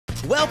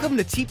Welcome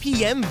to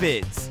TPM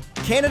Vids!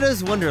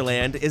 Canada's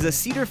Wonderland is a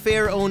Cedar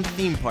Fair-owned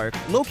theme park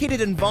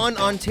located in Vaughan,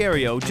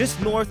 Ontario, just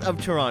north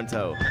of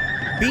Toronto.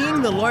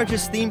 Being the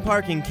largest theme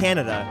park in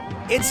Canada,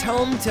 it's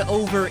home to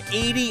over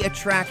 80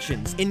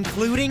 attractions,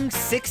 including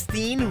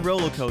 16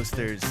 roller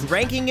coasters,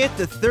 ranking it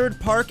the third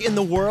park in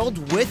the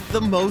world with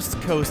the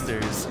most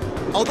coasters.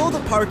 Although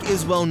the park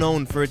is well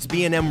known for its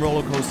B&M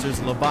roller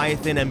coasters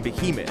Leviathan and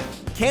Behemoth,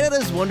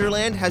 Canada's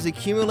Wonderland has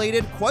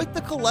accumulated quite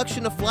the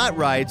collection of flat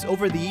rides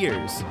over the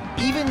years,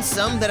 even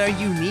some that are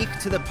unique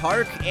to the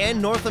park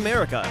and North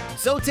America.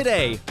 So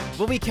today,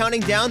 we'll be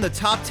counting down the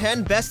top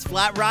 10 best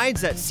flat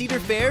rides at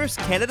Cedar Fair's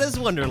Canada's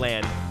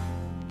Wonderland.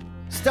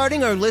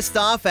 Starting our list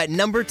off at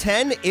number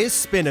 10 is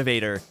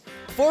Spinovator.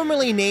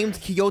 Formerly named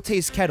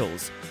Quixote's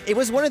Kettles, it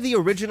was one of the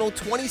original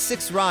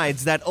 26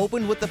 rides that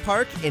opened with the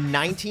park in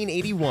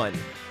 1981.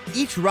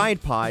 Each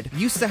ride pod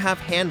used to have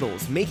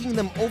handles, making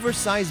them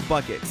oversized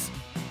buckets.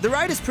 The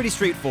ride is pretty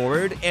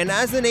straightforward, and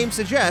as the name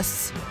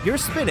suggests, you're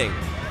spinning.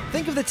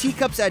 Think of the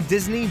teacups at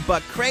Disney,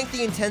 but crank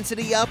the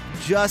intensity up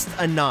just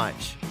a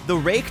notch. The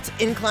raked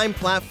incline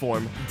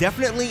platform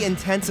definitely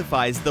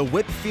intensifies the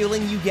whip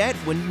feeling you get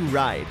when you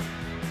ride.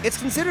 It's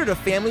considered a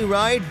family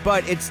ride,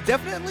 but it's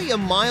definitely a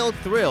mild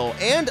thrill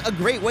and a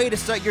great way to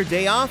start your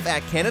day off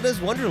at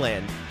Canada's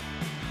Wonderland.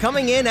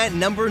 Coming in at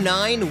number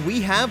 9, we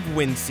have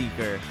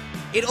Windseeker.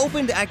 It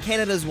opened at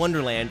Canada's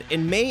Wonderland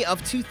in May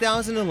of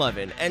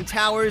 2011 and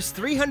towers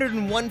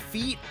 301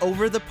 feet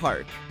over the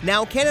park.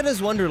 Now, Canada's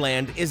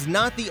Wonderland is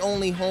not the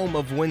only home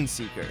of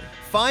Windseeker.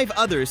 5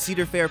 other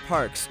Cedar Fair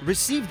parks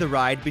received the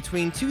ride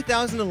between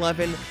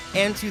 2011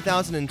 and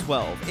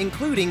 2012,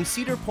 including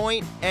Cedar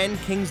Point and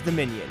King's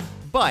Dominion.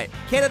 But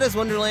Canada's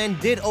Wonderland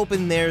did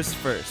open theirs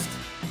first.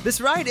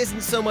 This ride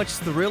isn't so much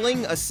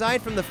thrilling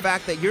aside from the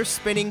fact that you're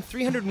spinning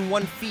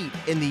 301 feet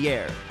in the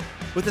air.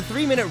 With a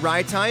 3-minute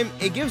ride time,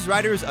 it gives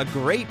riders a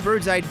great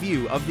bird's-eye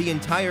view of the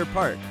entire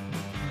park.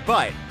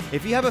 But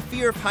if you have a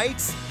fear of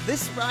heights,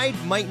 this ride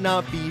might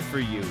not be for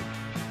you.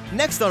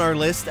 Next on our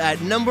list at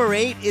number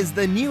 8 is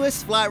the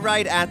newest flat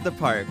ride at the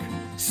park,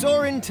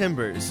 Soaring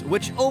Timbers,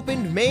 which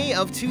opened May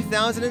of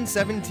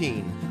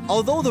 2017.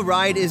 Although the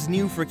ride is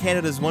new for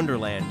Canada's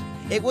Wonderland,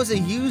 it was a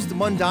used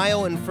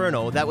Mondial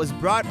Inferno that was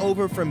brought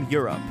over from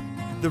Europe.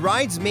 The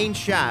ride's main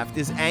shaft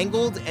is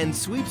angled and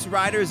sweeps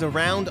riders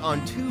around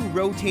on 2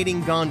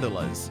 rotating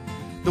gondolas.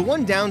 The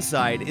one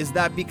downside is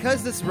that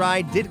because this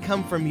ride did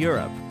come from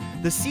Europe,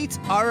 the seats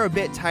are a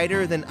bit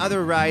tighter than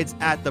other rides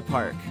at the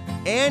park.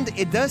 And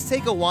it does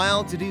take a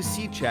while to do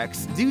seat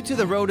checks due to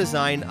the row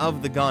design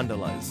of the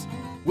gondolas.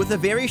 With a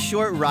very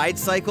short ride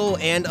cycle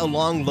and a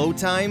long load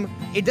time,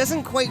 it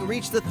doesn't quite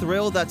reach the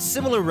thrill that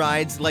similar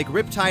rides like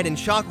Riptide and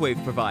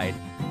Shockwave provide,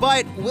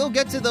 but we'll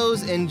get to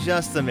those in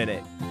just a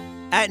minute.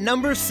 At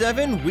number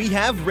 7, we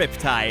have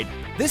Riptide.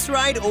 This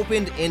ride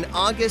opened in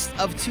August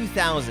of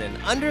 2000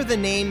 under the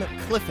name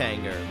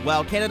Cliffhanger,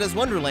 while Canada's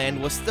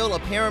Wonderland was still a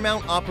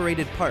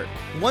Paramount-operated park.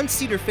 Once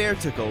Cedar Fair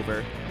took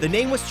over, the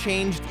name was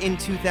changed in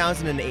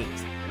 2008.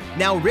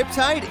 Now,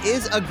 Riptide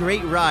is a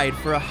great ride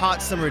for a hot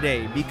summer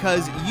day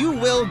because you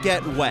will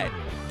get wet.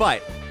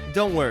 But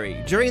don't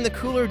worry, during the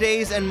cooler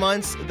days and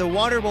months, the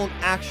water won't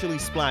actually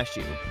splash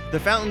you. The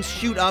fountains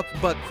shoot up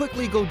but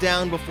quickly go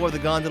down before the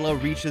gondola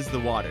reaches the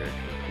water.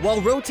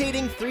 While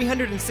rotating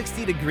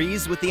 360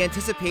 degrees with the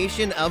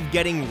anticipation of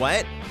getting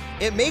wet,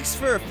 it makes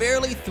for a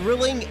fairly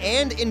thrilling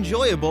and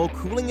enjoyable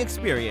cooling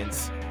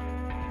experience.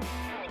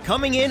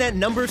 Coming in at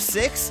number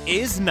 6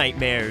 is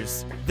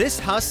Nightmares. This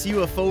Huss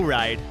UFO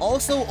ride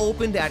also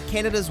opened at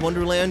Canada's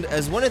Wonderland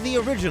as one of the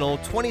original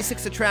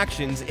 26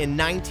 attractions in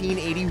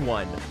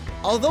 1981.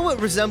 Although it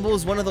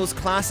resembles one of those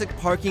classic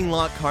parking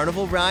lot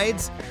carnival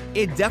rides,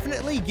 it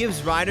definitely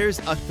gives riders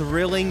a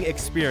thrilling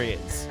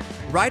experience.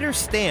 Riders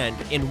stand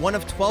in one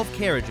of 12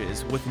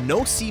 carriages with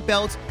no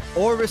seatbelt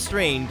or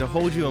restraint to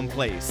hold you in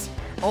place.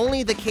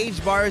 Only the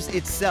cage bars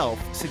itself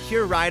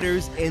secure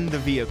riders in the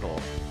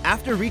vehicle.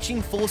 After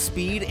reaching full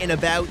speed in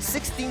about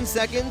 16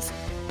 seconds,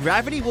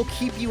 gravity will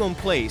keep you in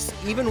place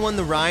even when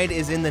the ride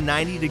is in the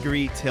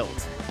 90-degree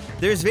tilt.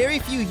 There's very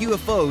few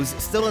UFOs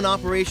still in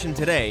operation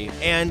today,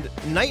 and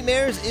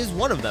Nightmares is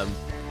one of them.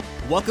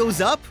 What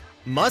goes up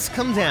must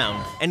come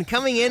down. And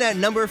coming in at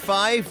number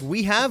 5,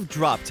 we have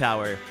Drop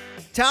Tower.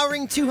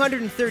 Towering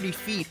 230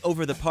 feet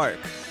over the park,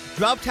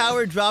 Drop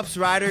Tower drops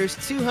riders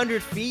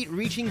 200 feet,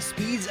 reaching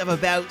speeds of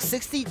about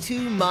 62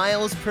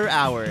 miles per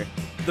hour.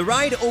 The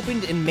ride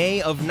opened in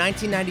May of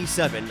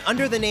 1997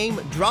 under the name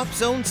Drop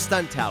Zone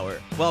Stunt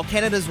Tower, while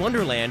Canada's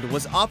Wonderland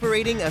was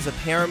operating as a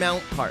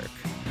Paramount park.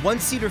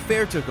 Once Cedar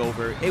Fair took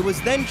over, it was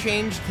then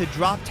changed to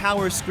Drop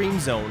Tower Scream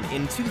Zone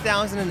in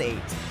 2008.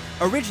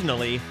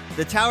 Originally,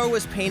 the tower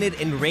was painted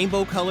in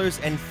rainbow colors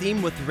and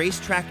themed with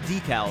racetrack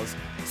decals,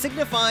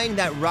 signifying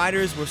that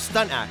riders were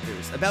stunt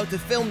actors about to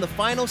film the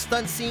final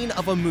stunt scene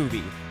of a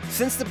movie.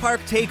 Since the park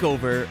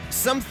takeover,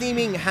 some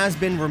theming has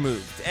been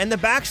removed, and the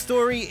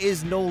backstory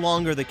is no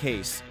longer the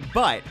case.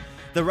 But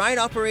the ride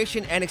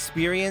operation and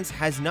experience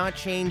has not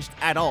changed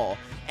at all,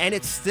 and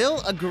it's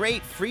still a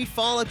great free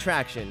fall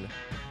attraction.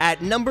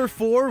 At number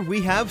 4,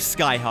 we have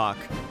Skyhawk.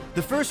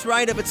 The first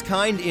ride of its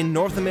kind in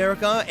North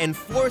America and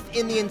 4th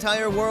in the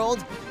entire world,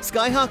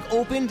 Skyhawk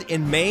opened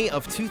in May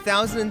of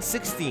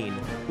 2016.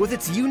 With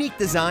its unique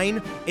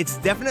design, it's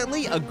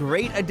definitely a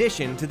great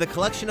addition to the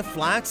collection of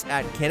flats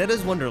at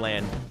Canada's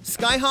Wonderland.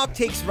 Skyhawk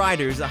takes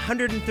riders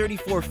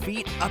 134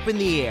 feet up in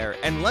the air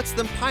and lets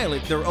them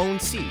pilot their own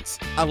seats,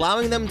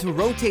 allowing them to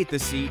rotate the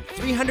seat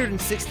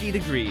 360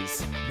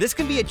 degrees. This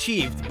can be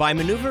achieved by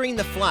maneuvering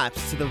the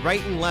flaps to the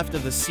right and left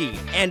of the seat,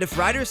 and if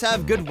riders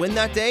have good wind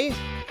that day,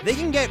 they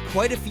can get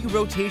quite a few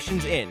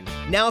rotations in.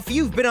 Now, if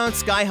you've been on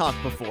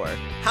Skyhawk before,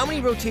 how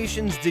many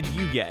rotations did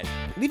you get?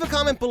 Leave a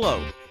comment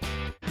below.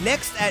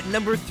 Next, at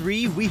number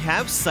 3, we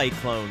have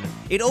Cyclone.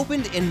 It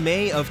opened in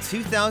May of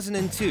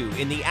 2002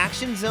 in the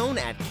Action Zone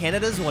at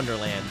Canada's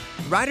Wonderland.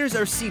 Riders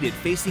are seated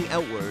facing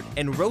outward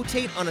and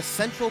rotate on a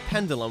central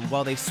pendulum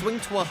while they swing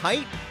to a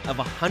height of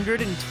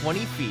 120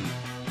 feet.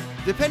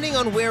 Depending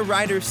on where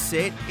riders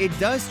sit, it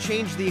does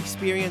change the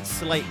experience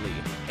slightly,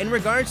 in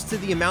regards to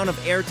the amount of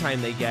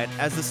airtime they get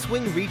as the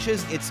swing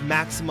reaches its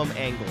maximum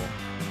angle.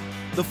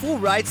 The full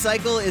ride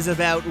cycle is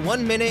about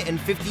 1 minute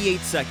and 58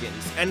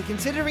 seconds, and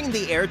considering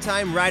the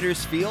airtime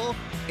riders feel,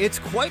 it's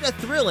quite a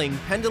thrilling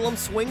pendulum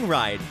swing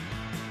ride.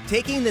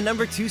 Taking the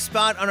number 2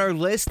 spot on our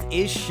list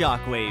is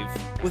Shockwave.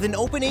 With an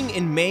opening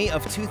in May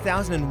of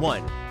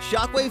 2001,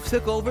 Shockwave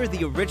took over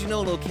the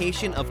original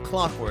location of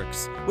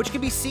Clockworks, which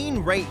can be seen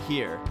right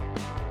here.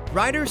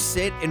 Riders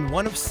sit in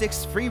one of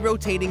 6 free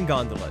rotating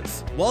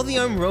gondolas. While the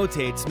arm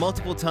rotates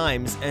multiple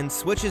times and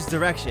switches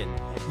direction,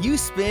 you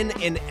spin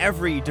in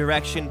every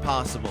direction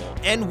possible,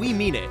 and we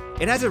mean it.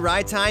 It has a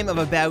ride time of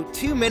about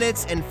 2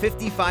 minutes and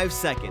 55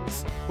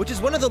 seconds, which is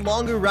one of the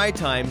longer ride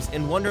times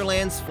in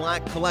Wonderland's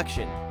Flat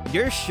collection.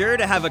 You're sure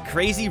to have a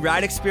crazy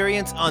ride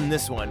experience on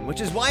this one,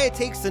 which is why it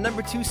takes the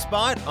number 2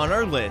 spot on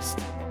our list.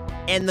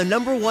 And the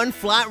number 1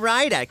 flat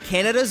ride at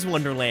Canada's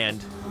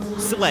Wonderland,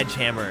 Sledge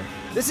Hammer.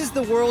 This is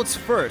the world's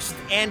first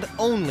and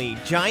only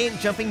giant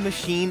jumping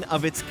machine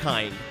of its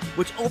kind,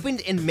 which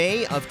opened in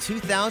May of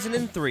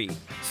 2003.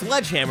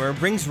 Sledge Hammer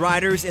brings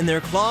riders in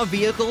their claw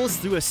vehicles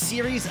through a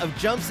series of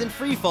jumps and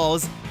free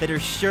falls that are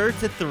sure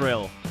to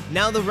thrill.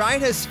 Now, the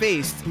ride has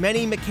faced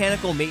many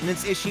mechanical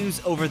maintenance issues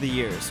over the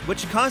years,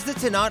 which caused it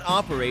to not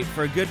operate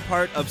for a good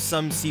part of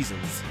some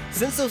seasons.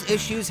 Since those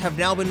issues have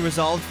now been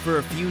resolved for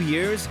a few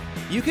years,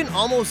 you can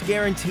almost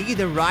guarantee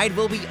the ride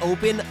will be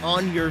open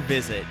on your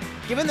visit.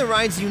 Given the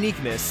ride's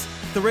uniqueness,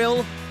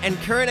 thrill, and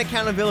current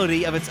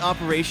accountability of its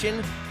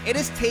operation, it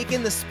has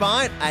taken the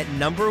spot at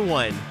number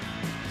 1.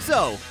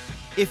 So,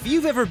 if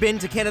you've ever been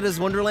to Canada's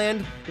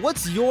Wonderland,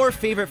 what's your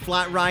favorite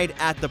flat ride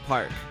at the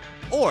park?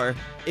 Or,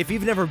 if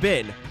you've never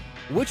been,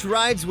 which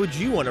rides would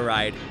you want to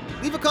ride?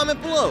 Leave a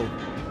comment below.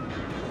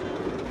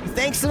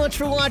 Thanks so much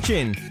for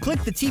watching.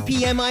 Click the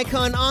TPM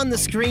icon on the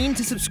screen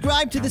to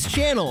subscribe to this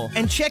channel,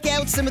 and check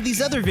out some of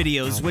these other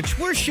videos which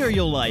we're sure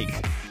you'll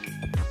like.